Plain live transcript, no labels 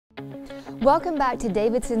Welcome back to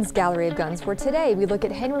Davidson's Gallery of Guns, where today we look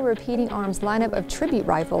at Henry Repeating Arms lineup of tribute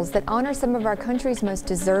rifles that honor some of our country's most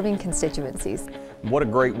deserving constituencies. What a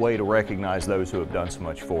great way to recognize those who have done so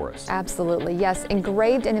much for us. Absolutely, yes.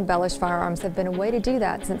 Engraved and embellished firearms have been a way to do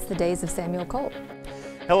that since the days of Samuel Colt.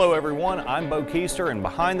 Hello everyone, I'm Bo Keister, and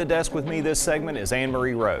behind the desk with me this segment is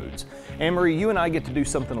Anne-Marie Rhodes. Anne-Marie, you and I get to do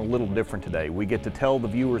something a little different today. We get to tell the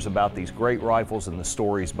viewers about these great rifles and the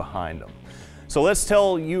stories behind them. So let's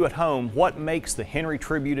tell you at home what makes the Henry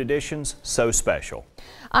Tribute Editions so special.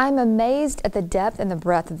 I'm amazed at the depth and the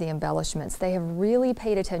breadth of the embellishments. They have really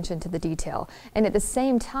paid attention to the detail. And at the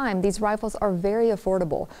same time, these rifles are very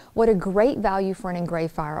affordable. What a great value for an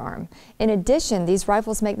engraved firearm. In addition, these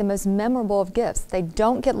rifles make the most memorable of gifts. They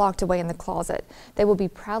don't get locked away in the closet. They will be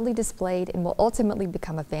proudly displayed and will ultimately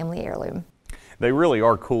become a family heirloom. They really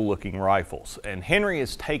are cool looking rifles, and Henry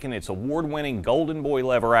has taken its award-winning Golden Boy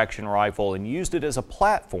lever action rifle and used it as a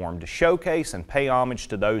platform to showcase and pay homage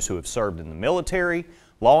to those who have served in the military,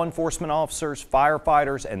 law enforcement officers,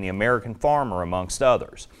 firefighters, and the American farmer, amongst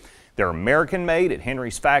others. They're American-made at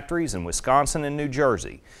Henry's factories in Wisconsin and New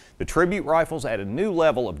Jersey. The tribute rifles add a new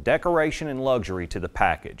level of decoration and luxury to the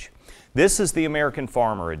package. This is the American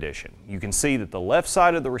Farmer Edition. You can see that the left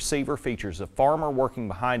side of the receiver features a farmer working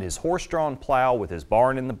behind his horse-drawn plow with his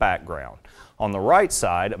barn in the background. On the right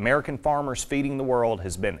side, American Farmers Feeding the World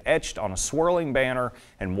has been etched on a swirling banner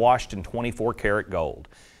and washed in 24-karat gold.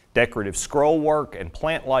 Decorative scroll work and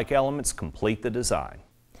plant-like elements complete the design.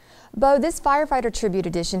 Bo, this Firefighter Tribute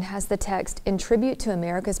Edition has the text "In Tribute to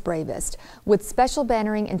America's Bravest" with special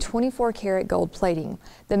bannering and 24-karat gold plating.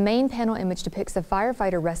 The main panel image depicts a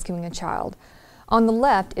firefighter rescuing a child. On the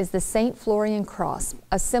left is the St. Florian Cross,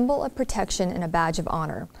 a symbol of protection and a badge of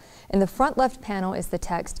honor. In the front left panel is the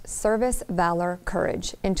text "Service, Valor,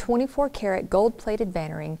 Courage" in 24-karat gold-plated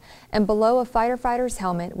bannering, and below a firefighter's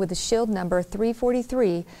helmet with the shield number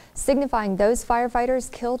 343, signifying those firefighters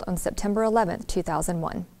killed on September 11,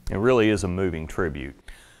 2001. It really is a moving tribute.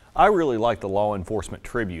 I really like the Law Enforcement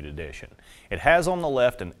Tribute Edition. It has on the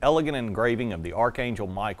left an elegant engraving of the Archangel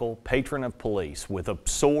Michael, patron of police, with a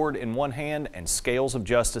sword in one hand and scales of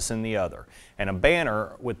justice in the other, and a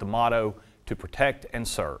banner with the motto, "To protect and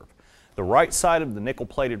serve." The right side of the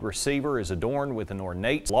nickel-plated receiver is adorned with an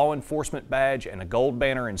ornate law enforcement badge and a gold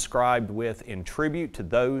banner inscribed with "In tribute to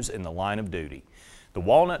those in the line of duty." The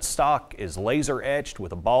walnut stock is laser etched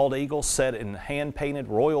with a bald eagle set in a hand-painted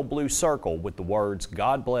royal blue circle with the words,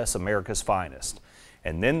 "God bless America's finest."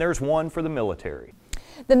 And then there's one for the military.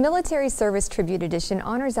 The Military Service Tribute Edition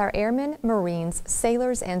honors our airmen, Marines,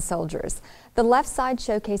 sailors, and soldiers. The left side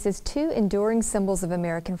showcases two enduring symbols of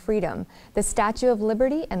American freedom, the Statue of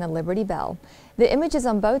Liberty and the Liberty Bell. The images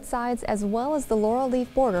on both sides, as well as the laurel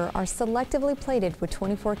leaf border, are selectively plated with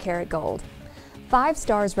 24-karat gold. 5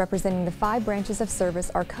 stars representing the 5 branches of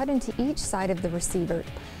service are cut into each side of the receiver.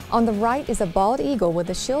 On the right is a bald eagle with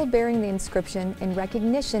a shield bearing the inscription "In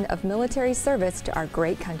recognition of military service to our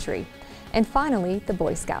great country." And finally, the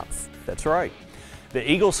Boy Scouts. That's right.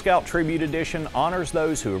 The Eagle Scout Tribute Edition honors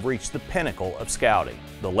those who have reached the pinnacle of scouting.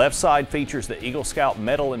 The left side features the Eagle Scout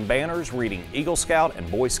medal and banners reading "Eagle Scout"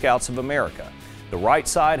 and "Boy Scouts of America." The right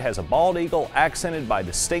side has a bald eagle accented by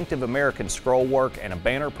distinctive American scroll work and a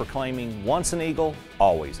banner proclaiming "Once an eagle,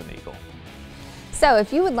 always an eagle." So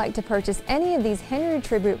if you would like to purchase any of these Henry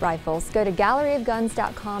Tribute rifles, go to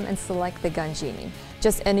galleryofguns.com and select the Gun Genie.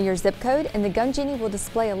 Just enter your zip code and the Gun Genie will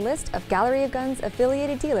display a list of Gallery of Guns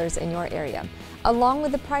affiliated dealers in your area, along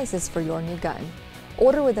with the prices for your new gun.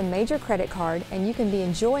 Order with a major credit card and you can be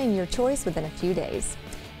enjoying your choice within a few days.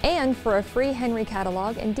 And for a free Henry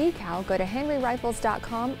catalog and decal, go to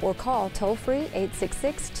henryrifles.com or call toll-free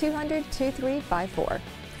 866-200-2354.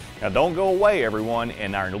 Now don't go away, everyone.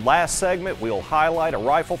 In our last segment, we'll highlight a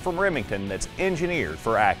rifle from Remington that's engineered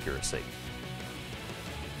for accuracy.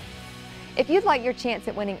 If you'd like your chance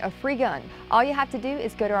at winning a free gun, all you have to do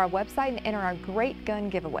is go to our website and enter our great gun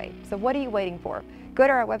giveaway. So what are you waiting for? Go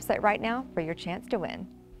to our website right now for your chance to win.